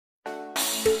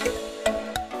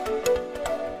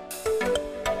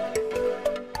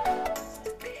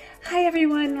Hi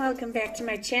everyone, welcome back to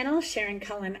my channel,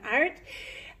 sharoncullenart.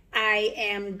 I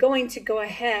am going to go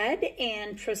ahead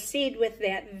and proceed with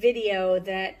that video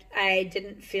that I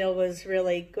didn't feel was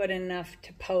really good enough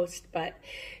to post, but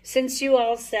since you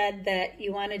all said that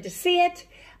you wanted to see it,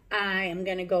 I am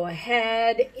going to go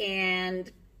ahead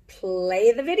and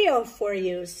play the video for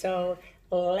you. So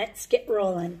let's get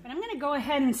rolling. I'm going to go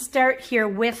ahead and start here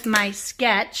with my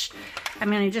sketch. I'm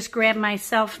going to just grab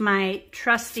myself my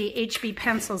trusty HB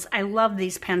pencils. I love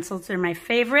these pencils. They're my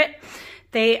favorite.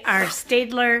 They are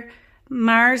Staedtler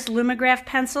Mars Lumograph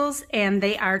pencils, and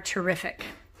they are terrific.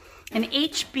 And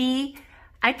HB,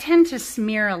 I tend to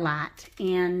smear a lot,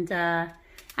 and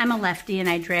I'm a lefty and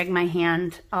I drag my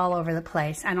hand all over the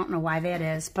place. I don't know why that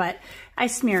is, but I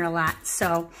smear a lot.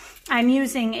 So I'm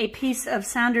using a piece of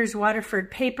Saunders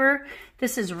Waterford paper.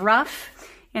 This is rough,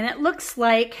 and it looks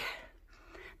like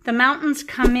the mountains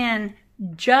come in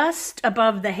just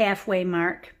above the halfway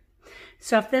mark.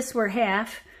 So if this were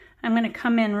half, I'm going to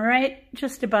come in right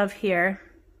just above here.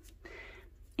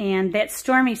 And that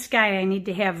stormy sky I need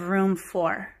to have room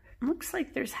for. Looks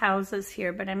like there's houses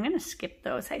here, but I'm going to skip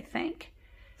those, I think.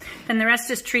 Then the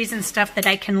rest is trees and stuff that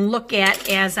I can look at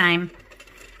as I'm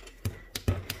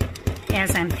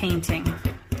painting.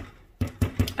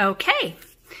 Okay,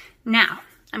 now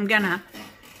I'm going to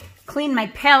clean my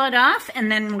palette off,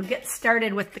 and then we'll get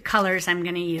started with the colors I'm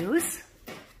going to use.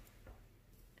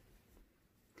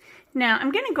 Now,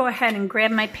 I'm going to go ahead and grab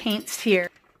my paints here.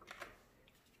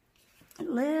 A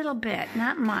little bit,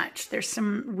 not much. There's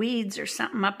some weeds or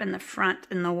something up in the front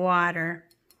in the water.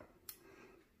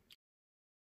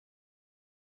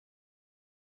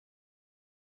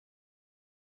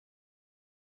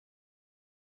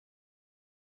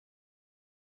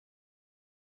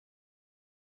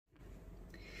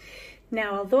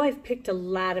 Now, although I've picked a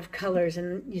lot of colors,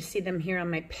 and you see them here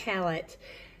on my palette,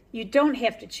 you don't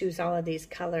have to choose all of these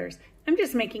colors. I'm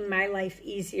just making my life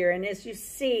easier. And as you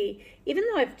see, even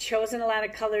though I've chosen a lot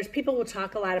of colors, people will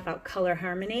talk a lot about color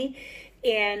harmony.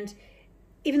 And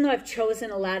even though I've chosen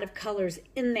a lot of colors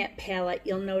in that palette,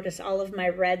 you'll notice all of my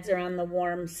reds are on the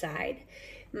warm side.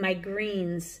 My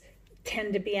greens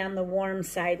tend to be on the warm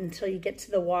side until you get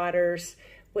to the waters,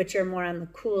 which are more on the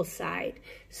cool side.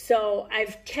 So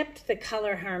I've kept the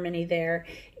color harmony there,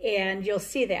 and you'll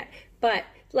see that. But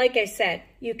like I said,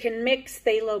 you can mix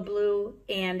phthalo blue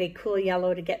and a cool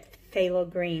yellow to get phthalo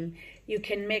green. You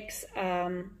can mix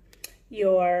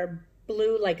your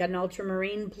blue, like an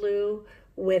ultramarine blue,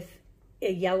 with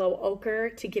a yellow ochre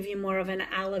to give you more of an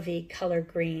olivey color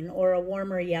green, or a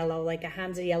warmer yellow, like a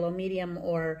Hansa yellow medium,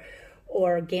 or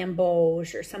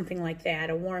gamboge, or something like that,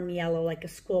 a warm yellow like a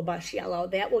school bus yellow.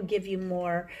 That will give you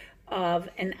more of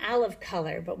an olive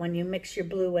color. But when you mix your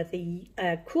blue with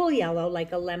a cool yellow,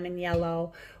 like a lemon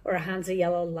yellow or a Hansa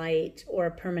yellow light or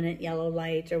a permanent yellow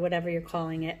light or whatever you're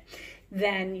calling it,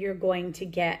 then you're going to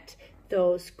get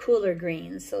those cooler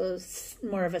greens, so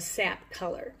more of a sap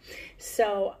color.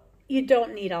 So you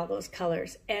don't need all those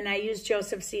colors. And I use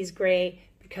Joseph Z's gray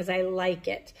because I like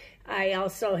it. I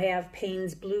also have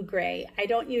Payne's Blue Gray. I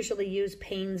don't usually use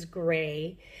Payne's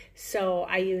Gray, so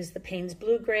I use the Payne's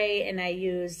Blue Gray, and I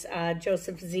use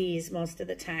Joseph Z's most of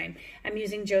the time. I'm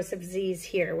using Joseph Z's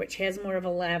here, which has more of a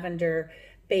lavender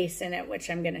base in it, which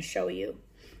I'm going to show you.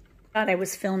 I thought I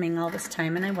was filming all this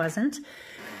time, and I wasn't.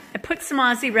 I put some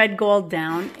Aussie Red Gold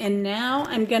down, and now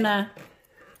I'm going to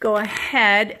go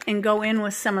ahead and go in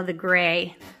with some of the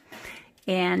gray.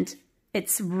 And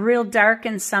it's real dark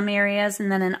in some areas, and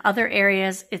then in other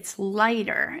areas it's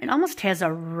lighter. It almost has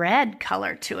a red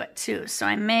color to it too. So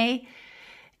I may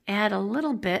add a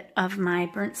little bit of my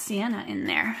burnt sienna in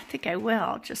there. I think I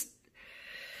will. Just,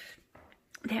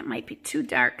 that might be too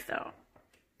dark though.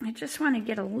 I just want to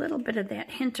get a little bit of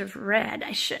that hint of red.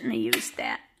 I shouldn't have used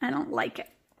that. I don't like it.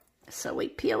 So we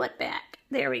peel it back.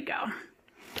 There we go.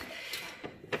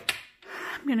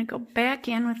 I'm going to go back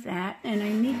in with that, and I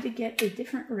need to get a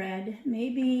different red,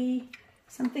 maybe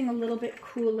something a little bit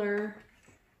cooler,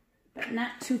 but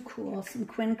not too cool, some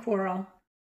Quin Coral.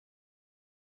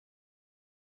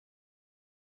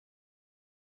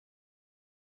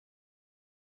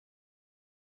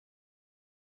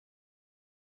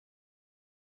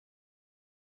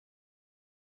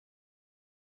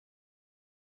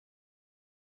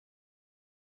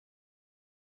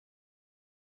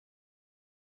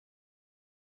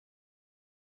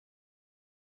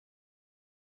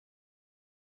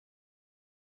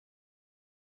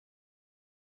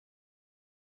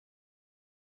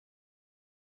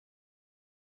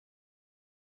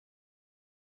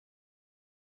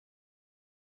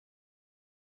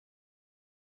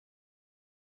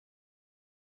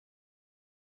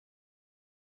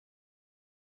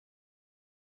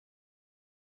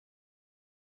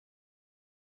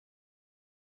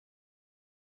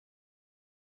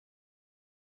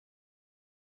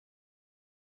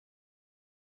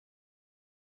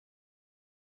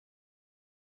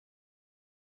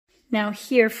 Now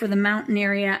here for the mountain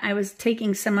area, I was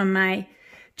taking some of my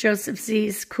Joseph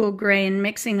Z's Cool Gray and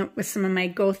mixing it with some of my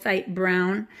Goethite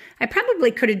Brown. I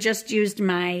probably could have just used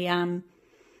my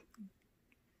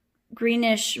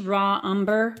greenish raw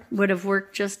umber. Would have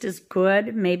worked just as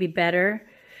good, maybe better.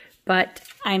 But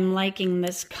I'm liking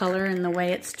this color and the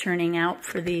way it's turning out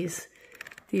for these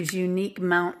unique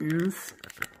mountains.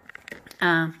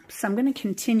 So I'm going to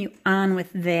continue on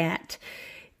with that.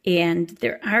 And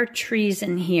there are trees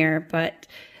in here, but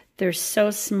they're so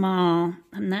small,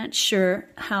 I'm not sure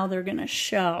how they're going to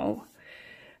show.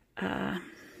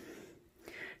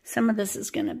 Some of this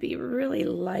is going to be really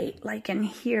light. Like in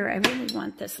here, I really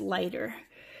want this lighter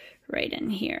right in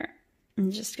here.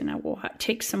 I'm just going to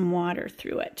take some water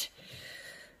through it.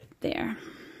 There.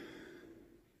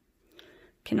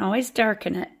 Can always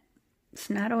darken it. It's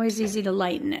not always easy to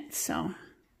lighten it, so I'm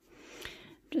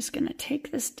just going to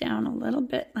take this down a little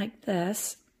bit like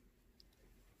this.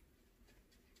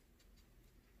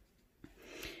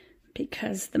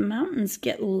 Because the mountains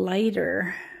get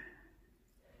lighter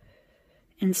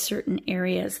in certain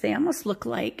areas. They almost look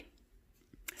like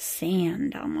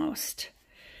sand almost,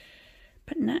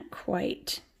 but not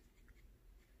quite.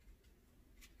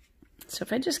 So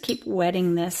if I just keep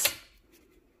wetting this,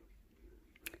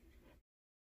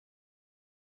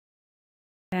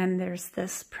 and there's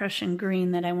this Prussian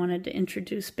green that I wanted to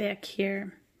introduce back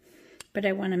here, but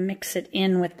I want to mix it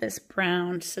in with this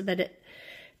brown so that it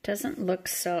doesn't look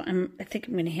so, I think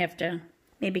I'm going to have to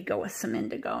maybe go with some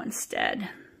indigo instead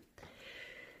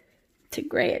to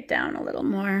gray it down a little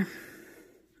more.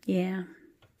 Yeah.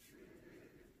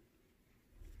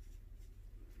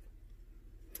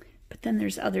 But then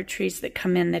there's other trees that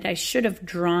come in that I should have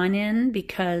drawn in,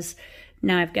 because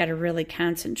now I've got to really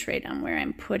concentrate on where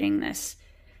I'm putting this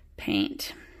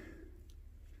paint.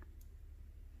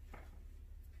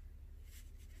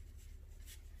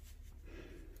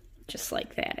 Just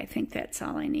like that. I think that's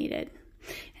all I needed.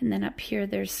 And then up here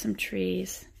there's some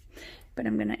trees, but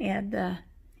I'm going to add the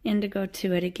indigo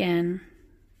to it again.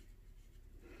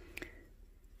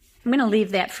 I'm going to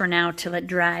leave that for now till it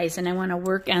dries, and I want to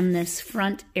work on this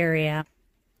front area.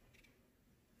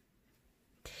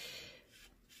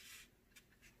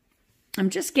 I'm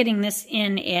just getting this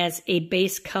in as a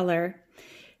base color.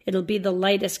 It'll be the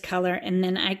lightest color, and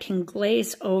then I can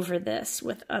glaze over this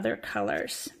with other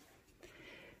colors.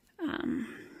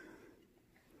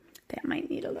 That might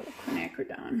need a little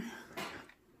quinacridone.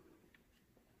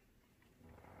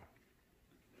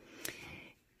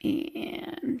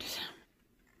 And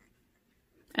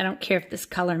I don't care if this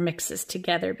color mixes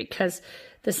together, because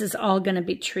this is all going to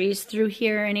be trees through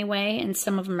here anyway, and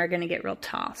some of them are going to get real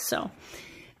tall. So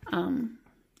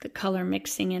the color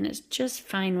mixing in is just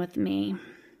fine with me.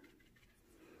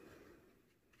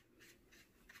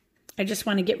 I just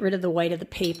want to get rid of the white of the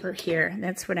paper here.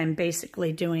 That's what I'm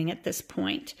basically doing at this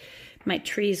point. My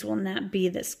trees will not be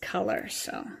this color,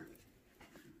 so.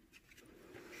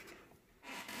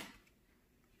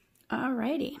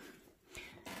 Alrighty.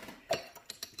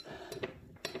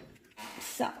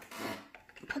 So,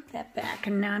 put that back,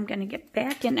 and now I'm going to get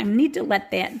back in. I need to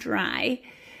let that dry.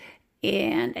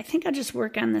 And I think I'll just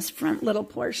work on this front little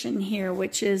portion here,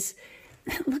 which is,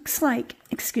 it looks like,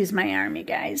 excuse my arm, you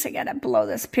guys, I gotta blow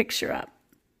this picture up.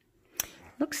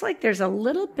 Looks like there's a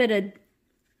little bit of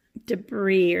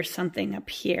debris or something up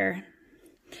here.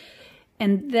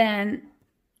 And then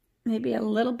maybe a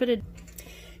little bit of...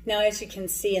 Now, as you can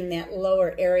see in that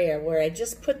lower area where I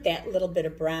just put that little bit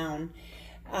of brown,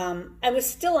 I was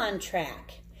still on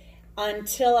track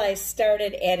until I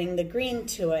started adding the green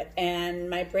to it, and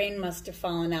my brain must have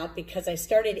fallen out because I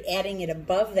started adding it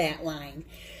above that line,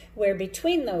 where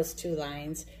between those two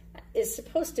lines is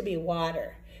supposed to be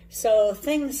water. So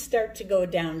things start to go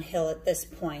downhill at this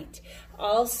point.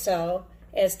 Also,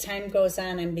 as time goes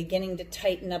on, I'm beginning to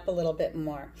tighten up a little bit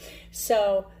more.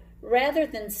 So rather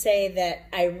than say that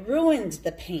I ruined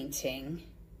the painting,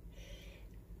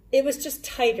 it was just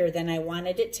tighter than I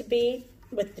wanted it to be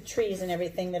with the trees and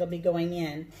everything that'll be going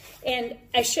in. And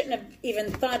I shouldn't have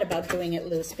even thought about doing it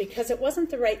loose, because it wasn't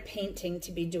the right painting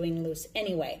to be doing loose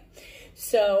anyway.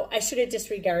 So I should have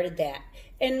disregarded that.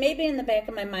 And maybe in the back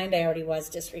of my mind I already was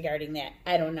disregarding that.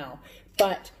 I don't know.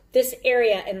 But this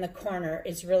area in the corner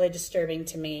is really disturbing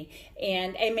to me.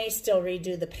 And I may still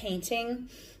redo the painting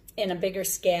in a bigger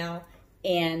scale,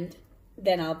 and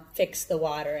then I'll fix the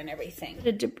water and everything.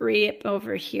 The debris up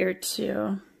over here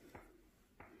too.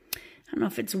 I don't know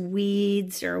if it's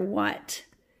weeds or what,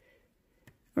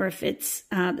 or if it's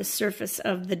the surface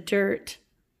of the dirt.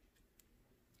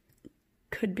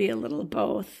 Could be a little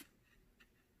both.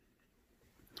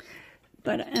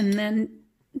 But, and then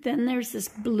Then there's this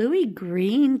bluey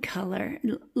green color.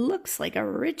 It looks like a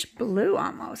rich blue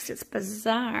almost. It's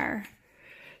bizarre.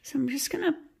 So I'm just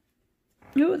gonna,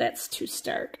 oh, that's too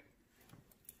stark.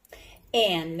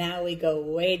 And now we go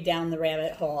way down the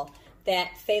rabbit hole.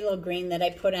 That phthalo green that I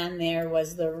put on there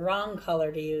was the wrong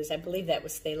color to use. I believe that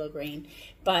was phthalo green.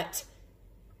 But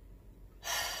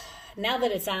now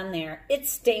that it's on there, it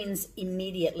stains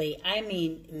immediately. I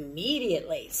mean,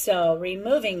 immediately. So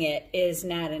removing it is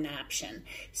not an option.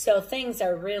 So things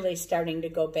are really starting to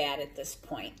go bad at this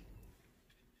point.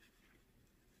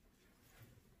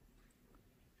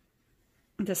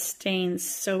 This stains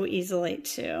so easily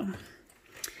too.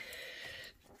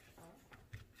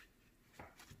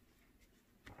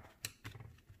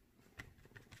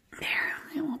 There,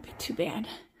 it won't be too bad.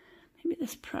 Maybe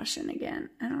this Prussian again,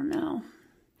 I don't know.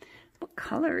 What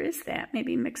color is that?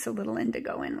 Maybe mix a little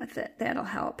indigo in with it. That'll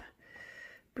help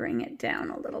bring it down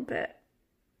a little bit.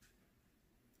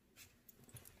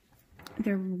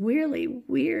 They're really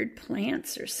weird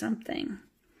plants or something.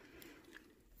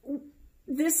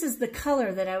 This is the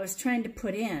color that I was trying to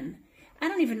put in. I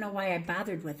don't even know why I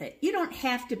bothered with it. You don't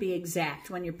have to be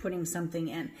exact when you're putting something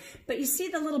in. But you see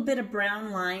the little bit of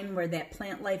brown line where that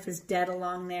plant life is dead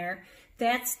along there?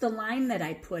 That's the line that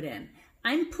I put in.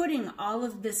 I'm putting all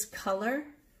of this color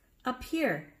up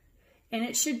here, and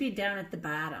it should be down at the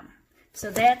bottom. So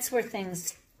that's where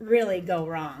things really go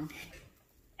wrong.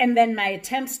 And then my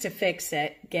attempts to fix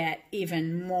it get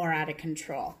even more out of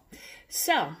control.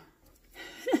 So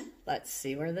let's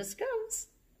see where this goes.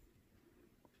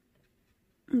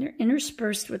 And they're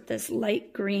interspersed with this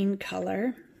light green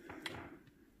color.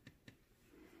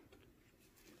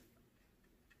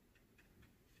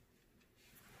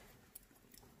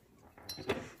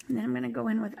 And then I'm going to go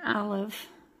in with olive.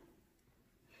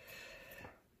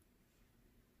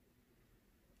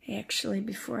 Actually,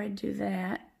 before I do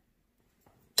that,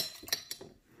 I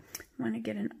want to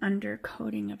get an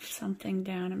undercoating of something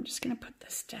down. I'm just going to put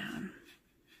this down.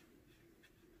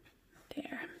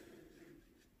 There.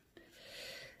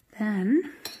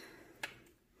 Then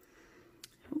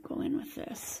we'll go in with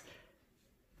this.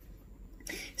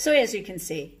 So as you can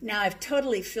see, now I've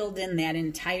totally filled in that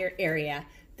entire area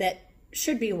that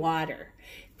should be water,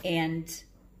 and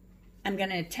I'm going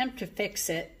to attempt to fix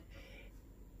it,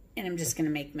 and I'm just going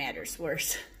to make matters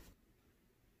worse.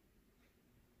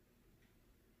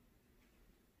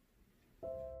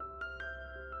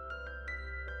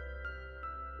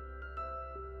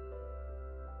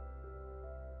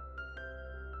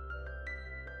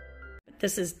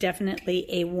 This is definitely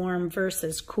a warm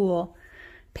versus cool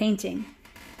painting,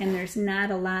 and there's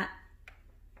not a lot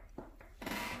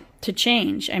to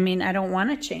change. I mean, I don't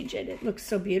want to change it. It looks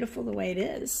so beautiful the way it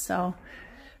is. So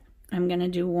I'm going to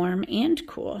do warm and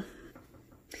cool.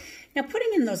 Now,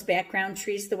 putting in those background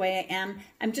trees the way I am,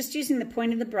 I'm just using the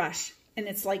point of the brush, and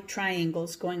it's like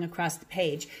triangles going across the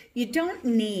page. You don't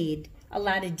need a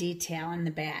lot of detail in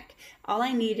the back. All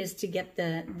I need is to get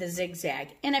the zigzag.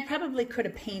 And I probably could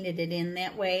have painted it in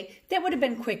that way. That would have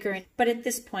been quicker. But at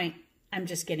this point, I'm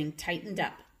just getting tightened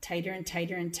up, tighter and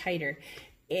tighter and tighter.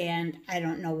 And I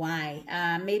don't know why.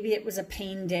 Maybe it was a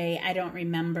pain day. I don't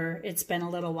remember. It's been a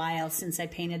little while since I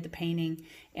painted the painting.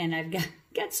 And I've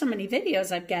got so many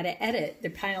videos I've got to edit. They're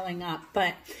piling up.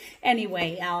 But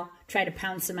anyway, I'll try to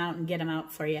pounce them out and get them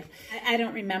out for you. I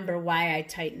don't remember why I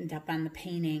tightened up on the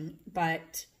painting.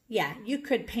 But yeah, you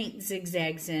could paint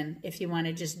zigzags in if you want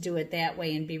to just do it that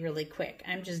way and be really quick.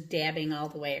 I'm just dabbing all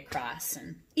the way across.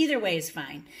 And either way is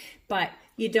fine. But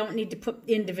you don't need to put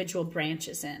individual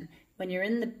branches in.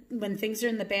 When things are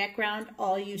in the background,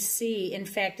 all you see, in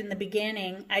fact, in the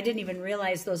beginning, I didn't even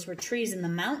realize those were trees in the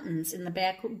mountains in the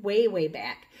back, way, way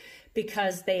back,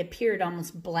 because they appeared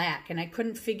almost black, and I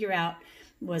couldn't figure out,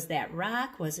 was that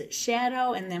rock, was it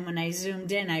shadow? And then when I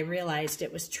zoomed in, I realized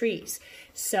it was trees.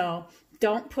 So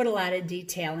don't put a lot of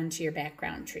detail into your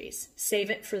background trees. Save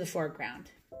it for the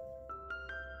foreground.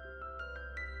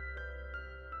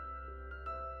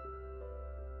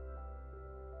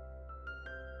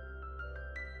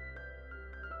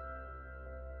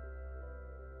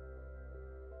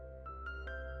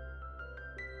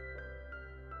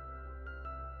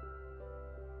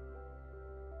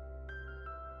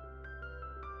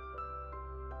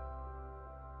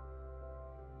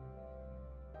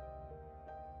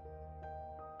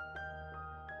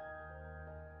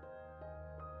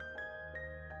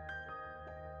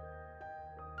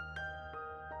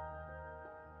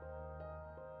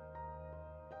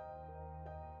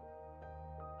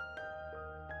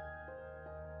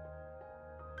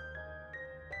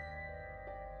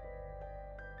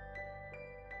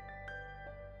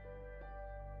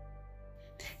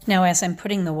 Now, as I'm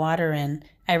putting the water in,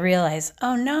 I realize,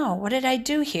 oh no, what did I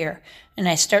do here? And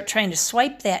I start trying to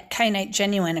swipe that Kyanite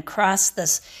Genuine across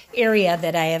this area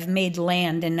that I have made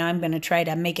land, and now I'm going to try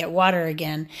to make it water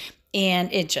again,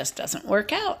 and it just doesn't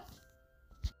work out.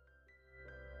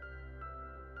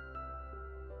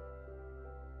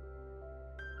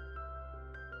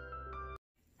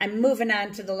 I'm moving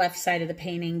on to the left side of the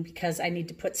painting because I need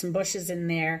to put some bushes in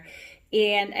there,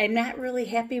 and I'm not really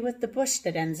happy with the bush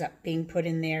that ends up being put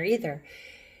in there either.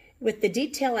 With the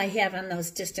detail I have on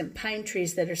those distant pine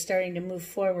trees that are starting to move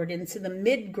forward into the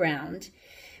mid-ground,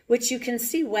 which you can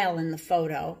see well in the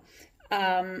photo,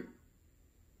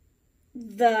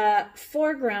 the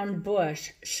foreground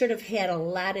bush should have had a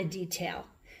lot of detail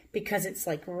because it's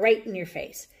like right in your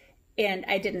face. And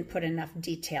I didn't put enough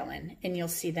detail in, and you'll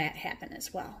see that happen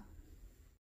as well.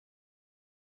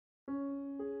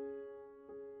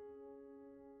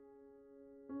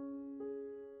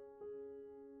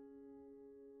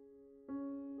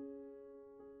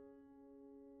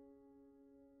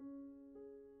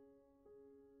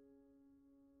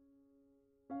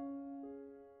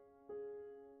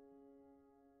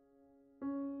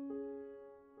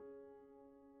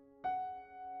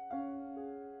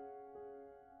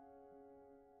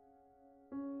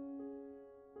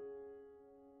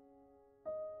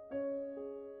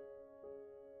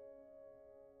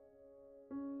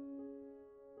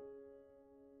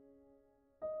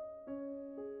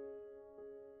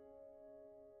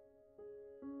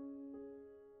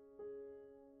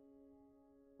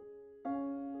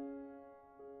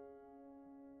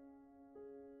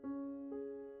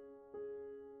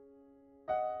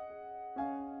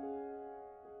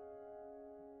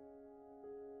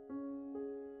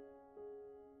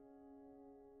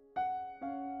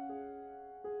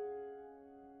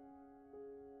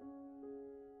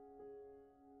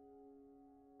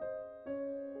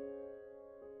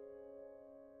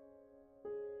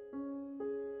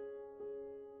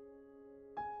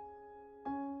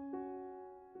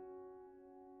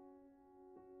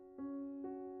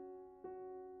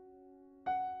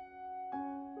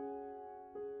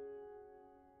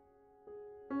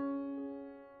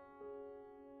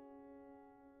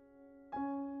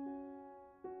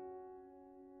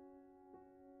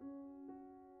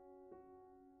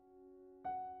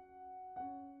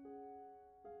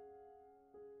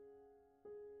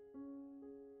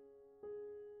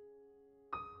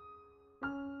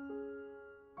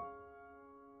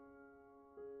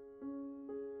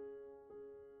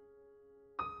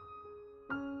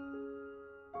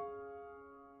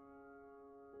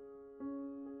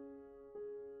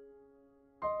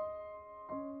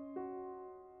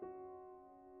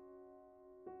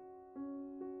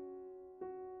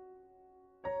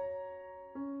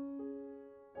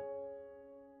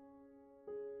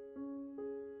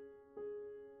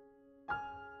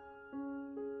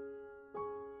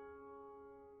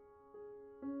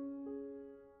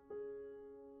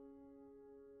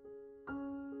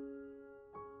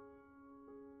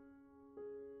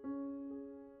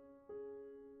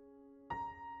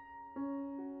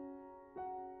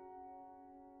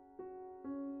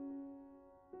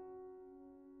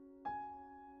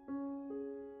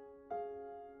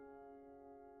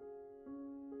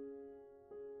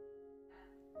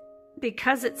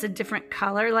 Because it's a different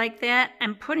color like that,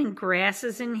 I'm putting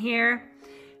grasses in here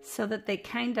so that they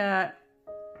kind of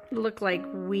look like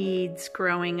weeds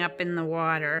growing up in the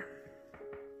water.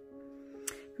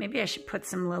 Maybe I should put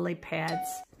some lily pads.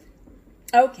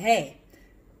 Okay,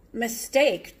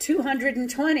 mistake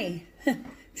 220.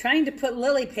 Trying to put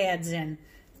lily pads in.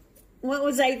 What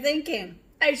was I thinking?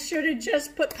 I should have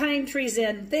just put pine trees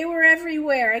in. They were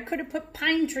everywhere. I could have put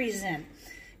pine trees in,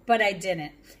 but I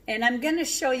didn't. And I'm going to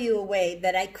show you a way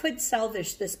that I could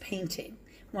salvage this painting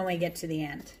when we get to the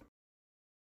end.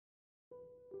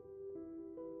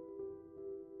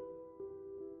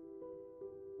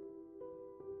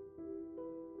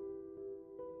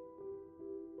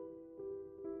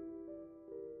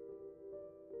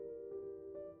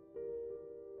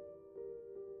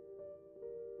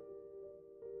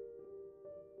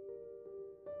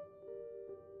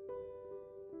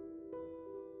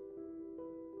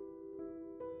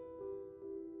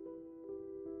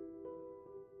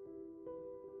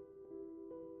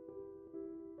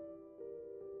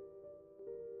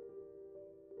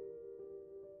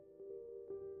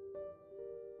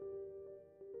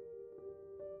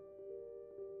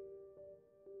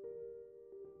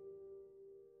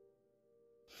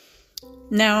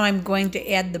 Now I'm going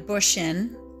to add the bush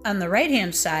in on the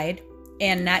right-hand side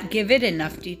and not give it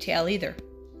enough detail either.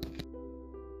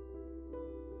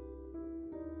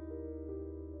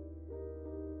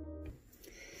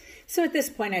 So at this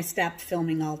point, I stopped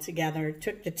filming altogether,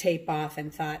 took the tape off,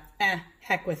 and thought,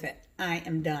 heck with it. I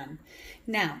am done.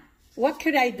 Now, what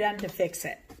could I have done to fix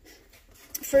it?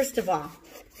 First of all,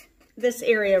 this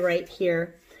area right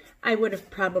here, I would have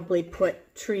probably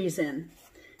put trees in.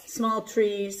 Small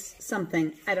trees,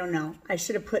 something, I don't know. I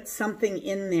should have put something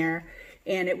in there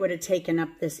and it would have taken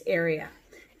up this area.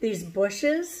 These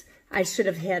bushes, I should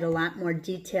have had a lot more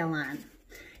detail on.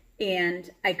 And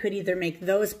I could either make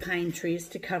those pine trees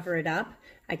to cover it up.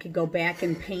 I could go back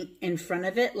and paint in front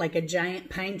of it like a giant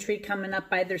pine tree coming up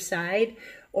either side,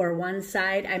 or one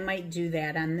side. I might do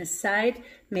that on this side.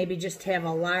 Maybe just have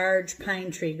a large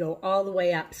pine tree go all the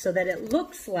way up so that it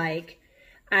looks like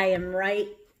I'm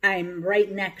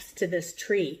right next to this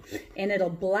tree, and it'll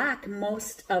block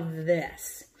most of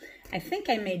this. I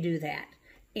think I may do that,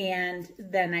 and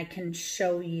then I can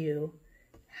show you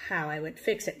how I would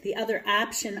fix it. The other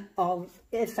option of,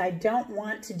 if I don't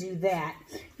want to do that,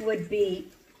 would be,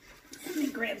 let me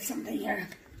grab something here,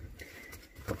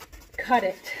 cut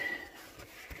it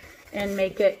and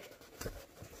make it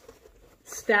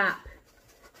stop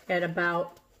at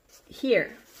about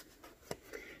here.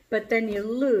 But then you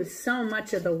lose so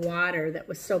much of the water that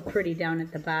was so pretty down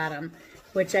at the bottom,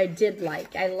 which I did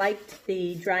like. I liked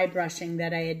the dry brushing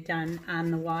that I had done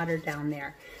on the water down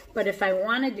there. But if I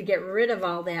wanted to get rid of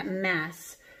all that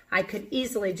mess, I could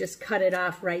easily just cut it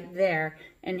off right there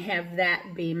and have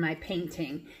that be my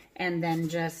painting, and then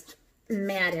just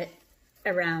mat it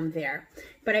around there.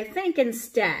 But I think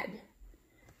instead,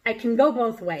 I can go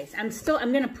both ways. I'm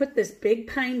going to put this big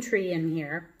pine tree in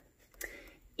here,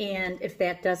 and if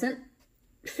that doesn't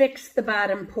fix the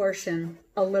bottom portion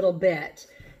a little bit,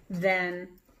 then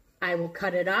I will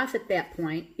cut it off at that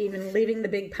point, even leaving the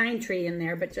big pine tree in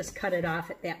there, but just cut it off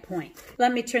at that point.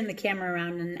 Let me turn the camera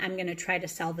around, and I'm going to try to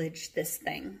salvage this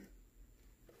thing.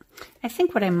 I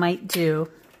think what I might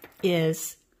do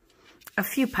is a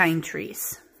few pine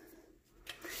trees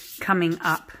coming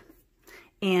up,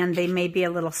 and they may be a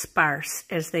little sparse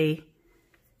as they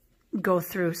go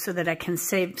through, so that I can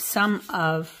save some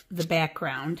of the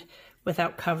background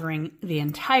without covering the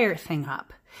entire thing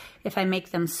up. If I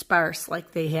make them sparse,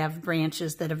 like they have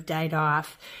branches that have died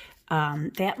off,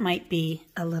 that might be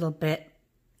a little bit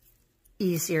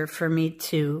easier for me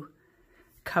to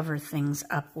cover things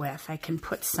up with. I can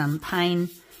put some pine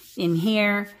in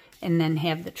here and then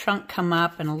have the trunk come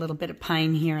up and a little bit of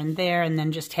pine here and there, and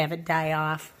then just have it die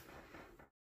off.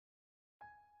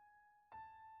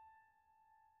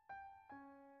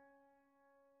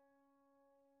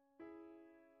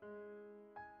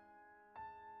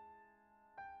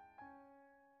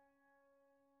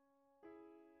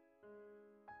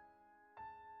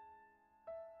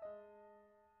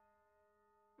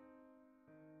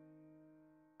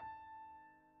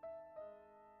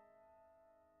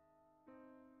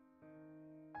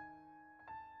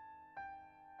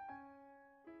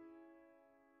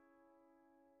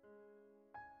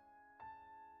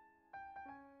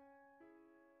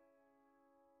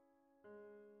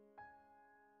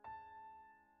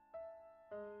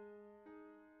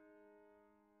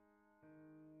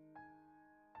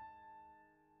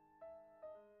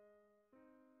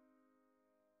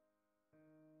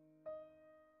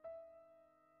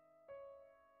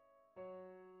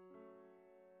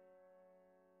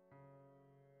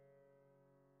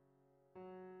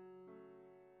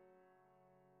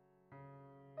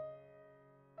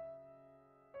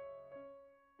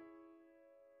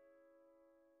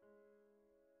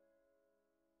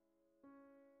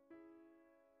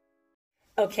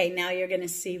 Okay, now you're going to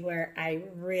see where I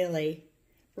really,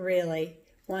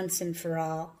 once and for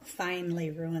all,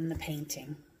 finally ruin the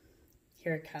painting.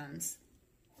 Here it comes.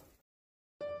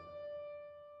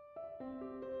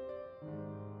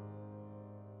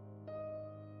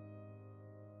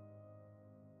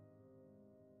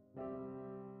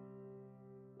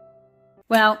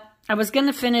 Well, I was going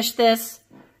to finish this,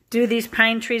 do these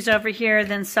pine trees over here,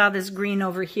 then saw this green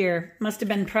over here. Must have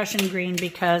been Prussian green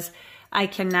because I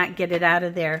cannot get it out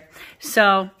of there.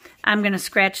 So I'm going to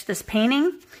scratch this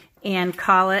painting and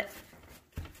call it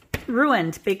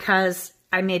ruined because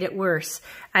I made it worse.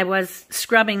 I was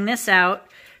scrubbing this out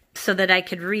so that I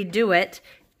could redo it,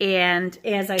 and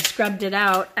as I scrubbed it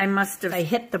out, I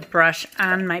hit the brush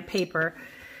on my paper.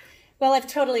 Well, I've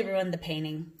totally ruined the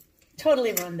painting.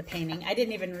 Totally ruined the painting. I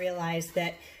didn't even realize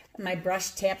that my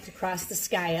brush tapped across the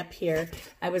sky up here.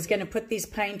 I was going to put these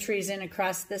pine trees in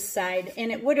across this side,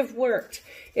 and it would have worked.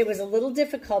 It was a little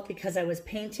difficult because I was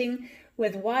painting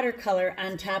with watercolor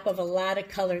on top of a lot of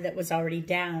color that was already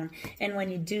down. And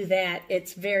when you do that,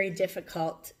 it's very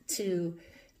difficult to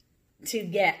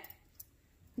get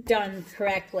done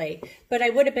correctly, but I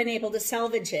would have been able to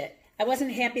salvage it. I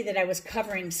wasn't happy that I was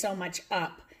covering so much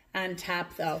up on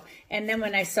top though. And then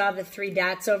when I saw the 3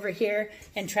 dots over here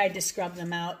and tried to scrub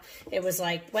them out, it was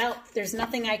like, well, there's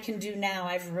nothing I can do now.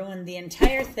 I've ruined the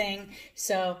entire thing.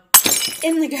 So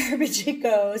in the garbage it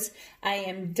goes. I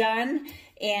am done,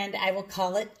 and I will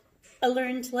call it a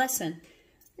learned lesson.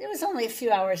 It was only a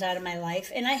few hours out of my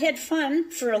life, and I had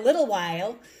fun for a little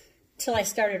while till I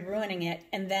started ruining it,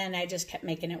 and then I just kept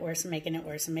making it worse and making it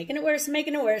worse and making it worse and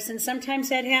making it worse, and sometimes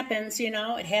that happens, you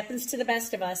know, it happens to the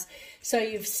best of us. So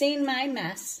you've seen my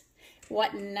mess,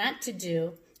 what not to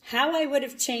do, how I would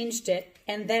have changed it,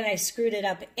 and then I screwed it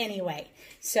up anyway.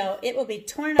 So it will be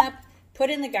torn up, put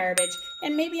in the garbage,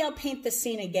 and maybe I'll paint the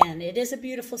scene again. It is a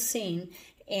beautiful scene,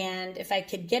 and if I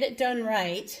could get it done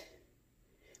right,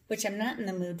 which I'm not in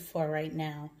the mood for right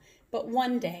now, but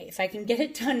one day, if I can get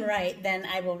it done right, then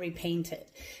I will repaint it.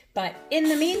 But in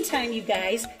the meantime, you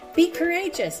guys, be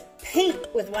courageous.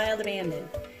 Paint with wild abandon.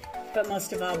 But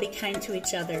most of all, be kind to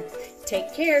each other.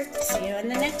 Take care. See you in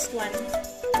the next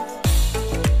one.